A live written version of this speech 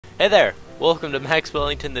Hey there! Welcome to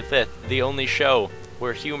Maxwellington the Fifth, the only show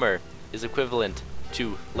where humor is equivalent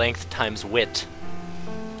to length times wit.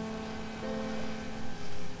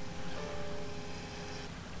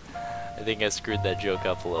 I think I screwed that joke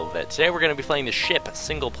up a little bit. Today we're going to be playing the Ship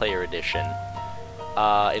Single Player Edition.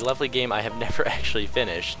 A lovely game I have never actually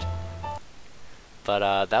finished.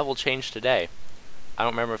 But that will change today. I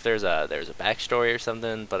don't remember if there's a backstory or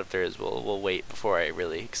something, but if there is, we'll wait before I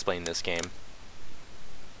really explain this game.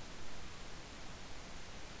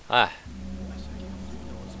 Ah.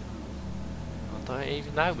 I don't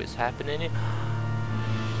even know what's happening here.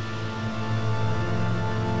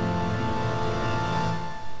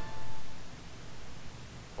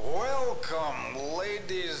 Welcome,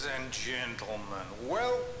 ladies and gentlemen.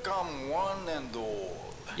 Welcome, one and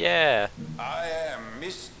all. Yeah. I am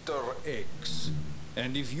Mr. X.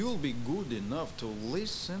 And if you'll be good enough to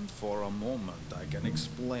listen for a moment, I can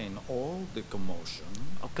explain all the commotion.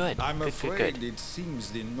 Oh, good. I'm afraid it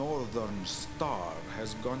seems the Northern Star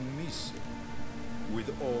has gone missing, with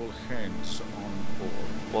all hands on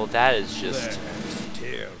board. Well, that is just... That's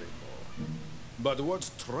terrible. But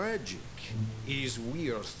what's tragic is we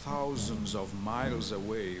are thousands of miles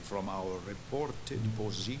away from our reported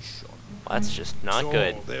position. Well, that's just not so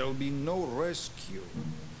good. There'll be no rescue.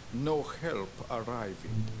 No help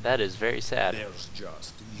arriving. That is very sad. There's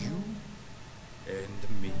just you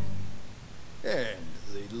and me. And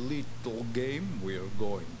the little game we're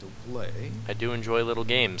going to play. I do enjoy little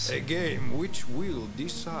games. A game which will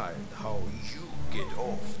decide how you get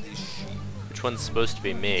off this ship. Which one's supposed to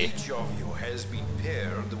be me? Each of you has been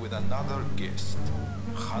paired with another guest.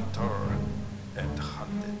 Hunter and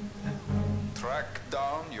hunted. Track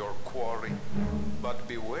down your quarry, but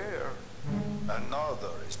beware.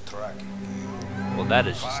 Another is tracking you. Well, that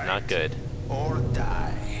is just not good. Or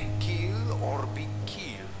die. Kill or be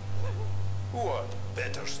killed. What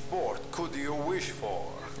better sport could you wish for?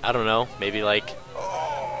 I don't know. Maybe like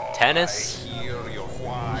tennis? I hear your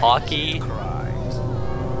whines Hockey? and cries.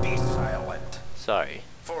 Be silent. Sorry.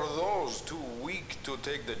 For those too weak to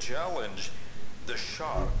take the challenge, the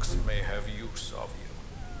sharks may have use of you.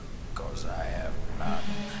 'Cause I have none.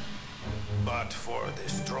 But for the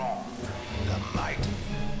strong, the mighty,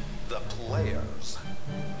 the players,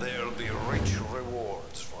 there'll be rich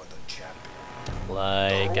rewards for the champion.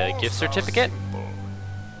 Like a gift certificate? Simple.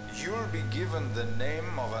 You'll be given the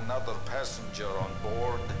name of another passenger on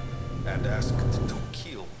board and asked to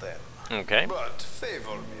kill them. Okay. But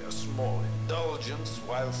favor me a small indulgence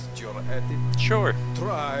whilst you're at it. Sure.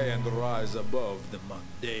 Try and rise above the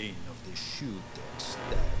mundane of the shoot and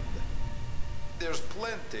stab. There's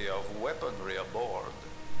plenty of weaponry aboard.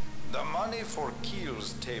 The money for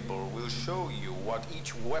kills table will show you what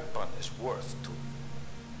each weapon is worth to you.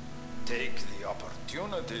 Take the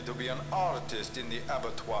opportunity to be an artist in the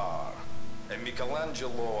abattoir, a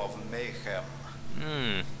Michelangelo of mayhem.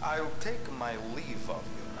 I'll take my leave of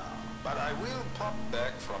you now, but I will pop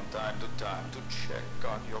back from time to time to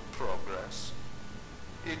check on your progress.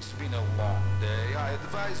 It's been a long day. I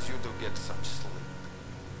advise you to get some sleep.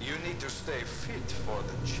 You need to stay fit for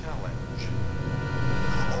the challenge.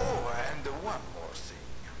 Oh, and one more thing.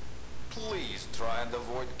 Please try and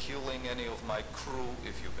avoid killing any of my crew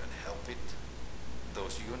if you can help it.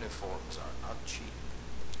 Those uniforms are not cheap.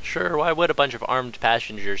 Sure, why would a bunch of armed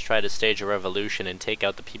passengers try to stage a revolution and take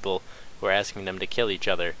out the people who are asking them to kill each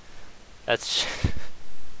other? That's...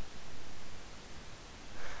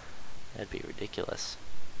 that'd be ridiculous.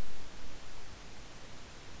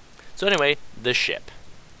 So anyway, the ship.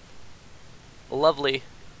 Lovely,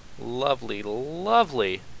 lovely,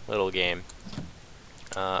 lovely little game.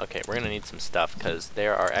 Okay, we're gonna need some stuff because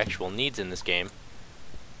there are actual needs in this game.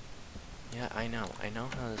 Yeah, I know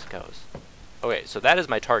how this goes. Okay, so that is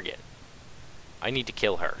my target. I need to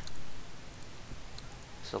kill her.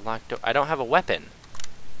 So locked door. I don't have a weapon.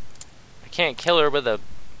 I can't kill her with a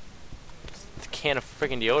can of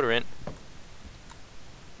freaking deodorant.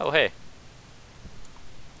 Oh, hey.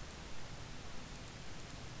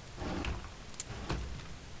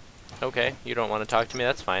 Okay, you don't want to talk to me,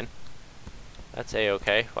 that's fine. That's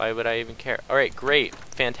a-okay. Why would I even care? Alright, great.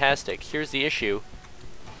 Fantastic. Here's the issue.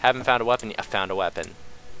 Haven't found a weapon yet. I found a weapon.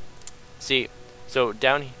 See, so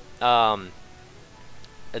down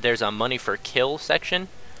there's a money for kill section.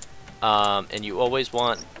 And you always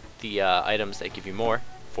want the items that give you more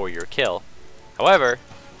for your kill. However,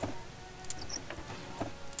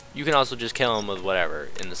 you can also just kill them with whatever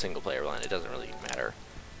in the single player line. It doesn't really matter.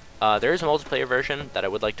 There is a multiplayer version that I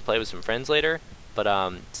would like to play with some friends later, but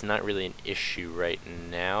it's not really an issue right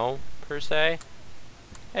now, per se.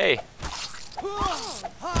 Hey!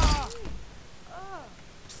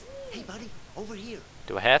 Hey, buddy, over here.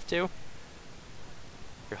 Do I have to?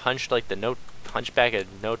 You're hunched like the hunchback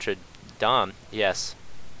of Notre Dame. Yes.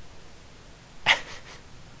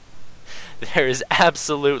 There is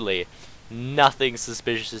absolutely nothing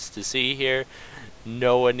suspicious to see here.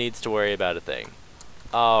 No one needs to worry about a thing.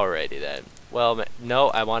 Alrighty then. Well, no,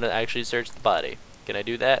 I want to actually search the body. Can I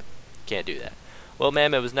do that? Can't do that. Well,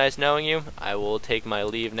 ma'am, it was nice knowing you. I will take my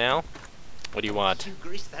leave now. What do you want? You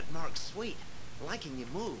greased that mark sweet. Liking your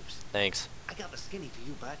moves. Thanks. I got the skinny for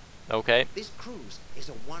you, bud. Okay. This cruise is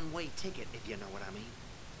a one-way ticket, if you know what I mean.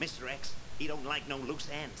 Mr. X, he don't like no loose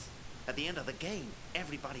ends. At the end of the game,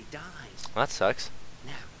 everybody dies. Well, that sucks.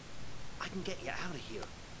 Now, I can get you out of here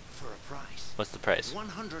for a price. What's the price?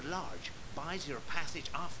 100 large buys your passage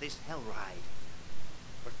off this hell ride.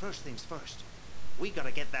 But first things first, we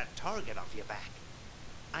gotta get that target off your back.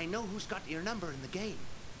 I know who's got your number in the game.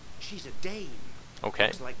 She's a dame. Okay.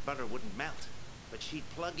 Looks like butter wouldn't melt, but she'd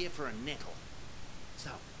plug you for a nickel.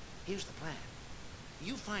 So, here's the plan.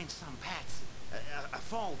 You find some patsy, a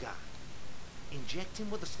fall guy. Inject him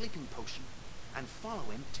with a sleeping potion, and follow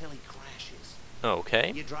him till he crashes.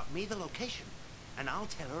 Okay. You drop me the location, and I'll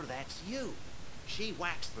tell her that's you. She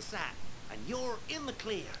whacks the sat, and you're in the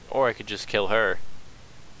clear. Or I could just kill her.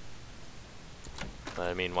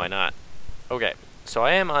 I mean, why not? Okay, so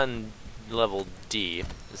I am on level D.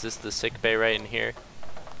 Is this the sick bay right in here?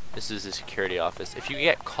 This is the security office. If you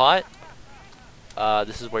get caught,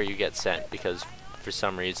 this is where you get sent, because for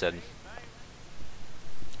some reason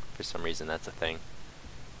that's a thing.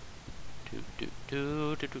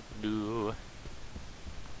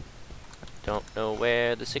 Don't know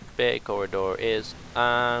where the sick bay corridor is.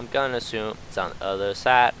 I'm gonna assume it's on the other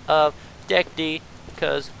side of deck D,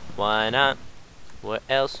 cause why not? What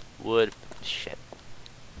else would... Shit.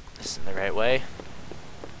 This isn't the right way.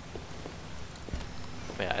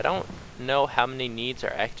 Yeah, I don't know how many needs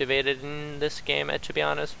are activated in this game, to be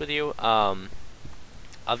honest with you.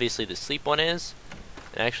 Obviously the sleep one is.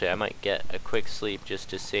 And actually, I might get a quick sleep just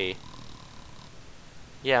to see.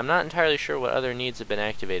 Yeah, I'm not entirely sure what other needs have been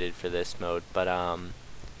activated for this mode, but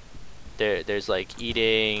there's like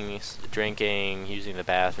eating, drinking, using the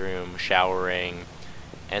bathroom, showering,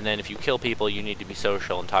 and then if you kill people, you need to be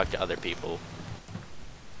social and talk to other people.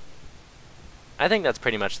 I think that's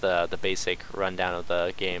pretty much the basic rundown of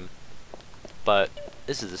the game, but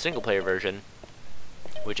this is the single player version,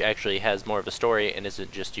 which actually has more of a story and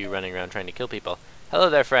isn't just you running around trying to kill people. Hello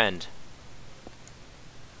there, friend.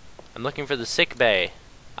 I'm looking for the sick bay.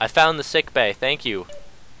 I found the sick bay. Thank you.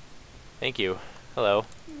 Thank you. Hello.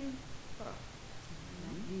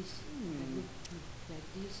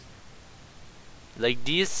 Like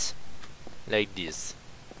this. Like this.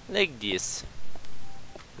 Like this.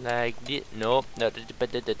 Like this. Nope. No.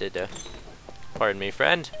 Pardon me,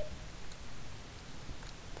 friend.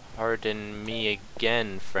 Pardon me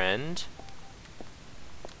again, friend.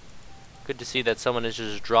 Good to see that someone is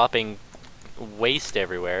just dropping waste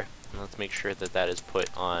everywhere. Let's make sure that that is put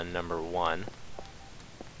on number 1.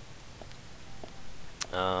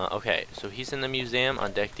 Okay, so he's in the museum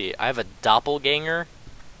on deck D. I have a doppelganger.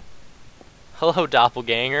 Hello,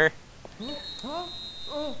 doppelganger.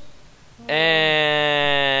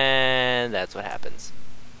 And that's what happens.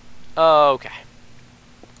 Okay.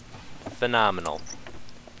 Phenomenal.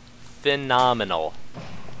 Phenomenal.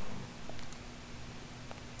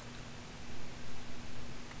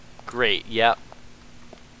 Great, yep.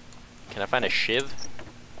 Can I find a shiv?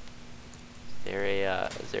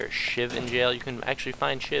 Is there a shiv in jail? You can actually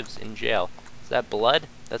find shivs in jail. Is that blood?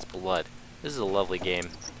 That's blood. This is a lovely game.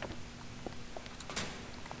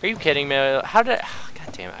 Are you kidding me? How did I...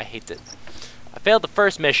 God damn it, I hate this. I failed the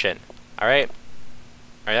first mission. Alright?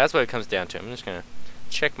 Alright, that's what it comes down to. I'm just gonna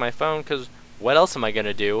check my phone, because what else am I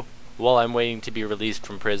gonna do while I'm waiting to be released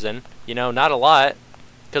from prison? You know, not a lot,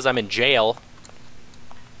 because I'm in jail.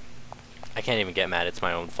 I can't even get mad, it's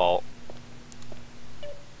my own fault.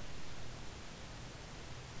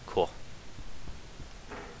 Cool.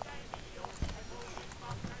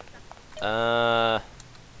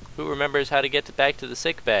 Who remembers how to get back to the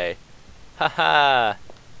sick bay? Haha!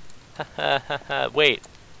 Ha. Wait,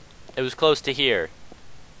 it was close to here.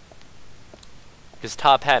 Because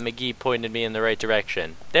Top Hat McGee pointed me in the right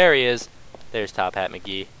direction. There he is. There's Top Hat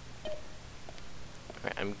McGee.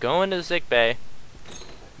 Alright, I'm going to the sick bay.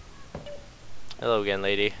 Hello again,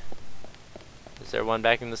 lady. Is there one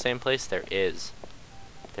back in the same place? There is.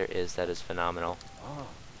 There is. That is phenomenal. Oh,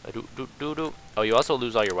 you also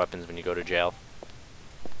lose all your weapons when you go to jail,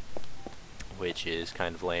 which is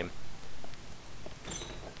kind of lame.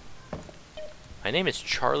 My name is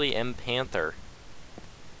Charlie M. Panther.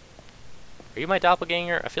 Are you my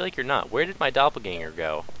doppelganger? I feel like you're not. Where did my doppelganger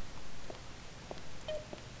go?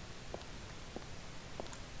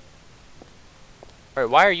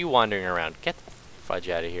 Alright, why are you wandering around? Get the fudge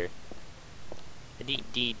out of here.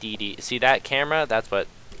 See that camera? That's what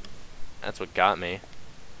got me.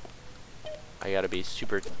 I gotta be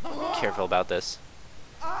super careful about this.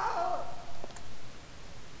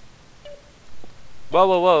 Whoa,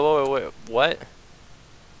 whoa, whoa, whoa, whoa, what?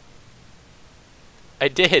 I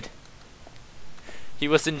did. He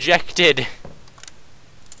was injected.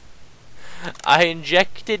 I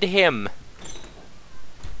injected him.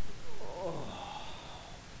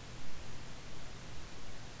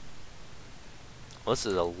 Well, this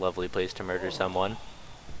is a lovely place to murder someone.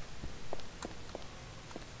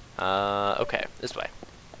 Okay, this way.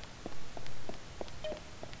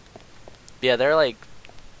 Yeah, there are like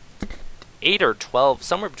 8 or 12,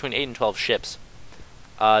 somewhere between 8 and 12 ships.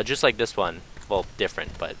 Just like this one. Well,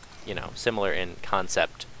 different, but, you know, similar in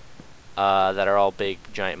concept. That are all big,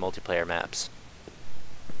 giant multiplayer maps.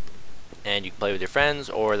 And you can play with your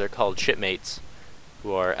friends, or they're called shipmates,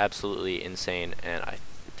 who are absolutely insane. And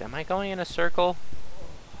am I going in a circle?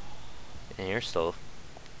 And you're still...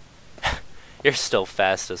 you're still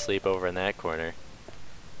fast asleep over in that corner.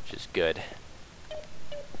 Which is good.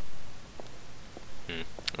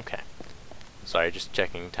 Okay. Sorry, just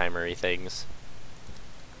checking timery things.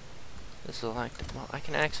 This is like... well, I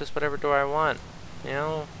can access whatever door I want. You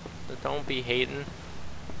know? Don't be hating.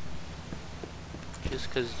 Just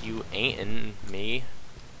because you ain't in me.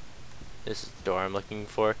 This is the door I'm looking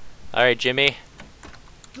for. Alright, Jimmy.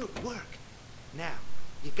 Good work. Now,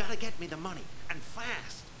 you gotta get me the money, and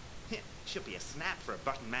fast. Should be a snap for a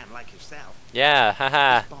button man like yourself. Yeah,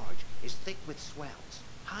 haha. This barge is thick with swells.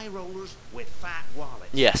 High rollers with fat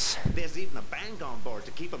wallets. Yes. There's even a bank on board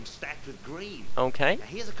to keep them stacked with green. Okay. Now,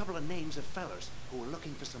 here's a couple of names of fellers who are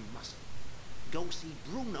looking for some muscle. Go see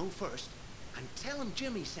Bruno first, and tell him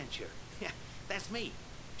Jimmy sent you. Yeah, that's me,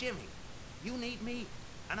 Jimmy. You need me,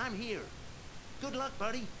 and I'm here. Good luck,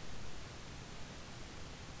 buddy.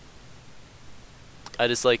 I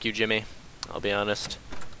dislike you, Jimmy. I'll be honest.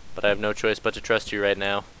 But I have no choice but to trust you right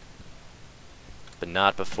now. But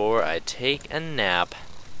not before I take a nap.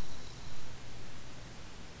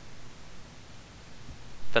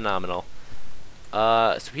 Phenomenal.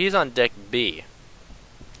 So he's on deck B.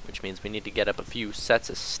 Which means we need to get up a few sets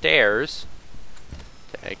of stairs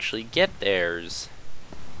to actually get theirs.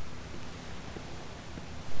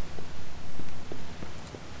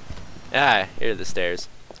 Ah, here are the stairs.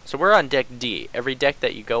 So we're on deck D. Every deck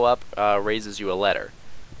that you go up raises you a letter.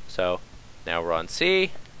 So now we're on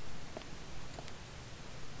C.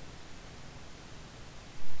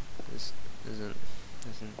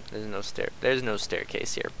 There's no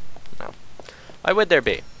staircase here. No. Why would there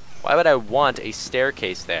be? Why would I want a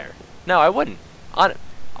staircase there? No, I wouldn't.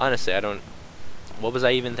 Honestly, I don't... what was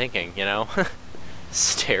I even thinking, you know?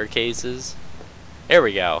 Staircases? There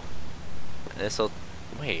we go. This'll...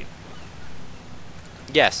 wait.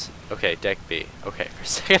 Yes. Okay, deck B. Okay, for a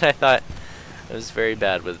second I thought I was very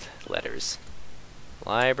bad with letters.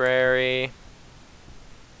 Library.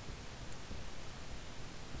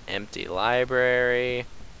 Empty library.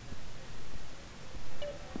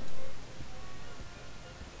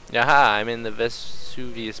 Aha, I'm in the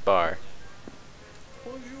Vesuvius bar.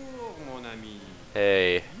 Bonjour, mon ami.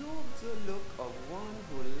 Hey. You've the look of one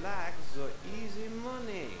who likes the easy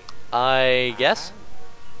money. I guess.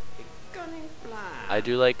 A cunning plan. I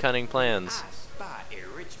do like cunning plans. I spy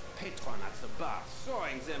a rich patron at the bar,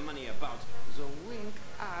 throwing their money about. The wink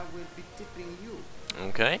I will be tipping you.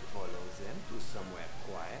 Okay. Follow them to somewhere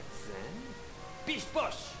quiet, then... Bish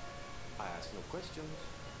bosh! I ask no questions.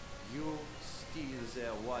 You steal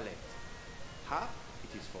their wallet. Half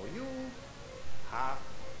it is for you, half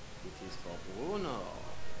it is for Bruno.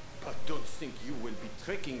 But don't think you will be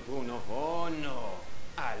tricking Bruno. Oh no!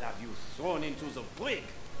 I'll have you thrown into the brig.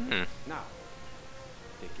 Now,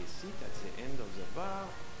 take a seat at the end of the bar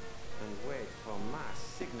and wait for my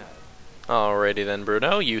signal. Alrighty then,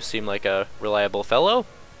 Bruno. You seem like a reliable fellow.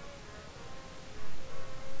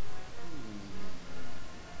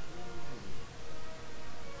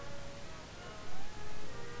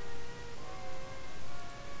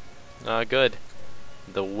 Good.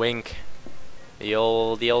 The wink. The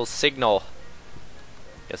old signal.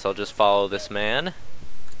 Guess I'll just follow this man.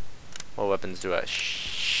 What weapons do I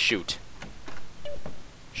shoot?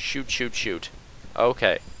 Shoot.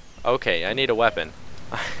 Okay. Okay, I need a weapon.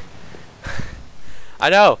 I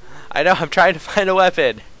know, I'm trying to find a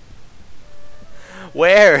weapon.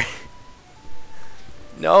 Where?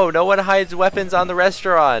 No one hides weapons on the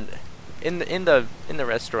restaurant. In the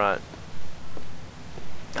restaurant.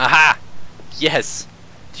 Aha! Yes!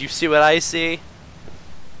 Do you see what I see?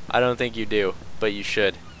 I don't think you do, but you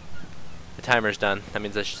should. The timer's done. That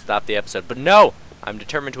means I should stop the episode. But no! I'm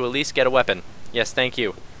determined to at least get a weapon. Yes, thank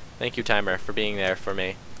you. Thank you, timer, for being there for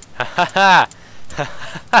me. Ha ha ha!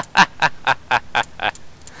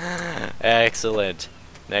 Excellent.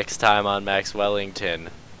 Next time on Maxwellington,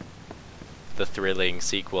 the thrilling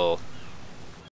sequel.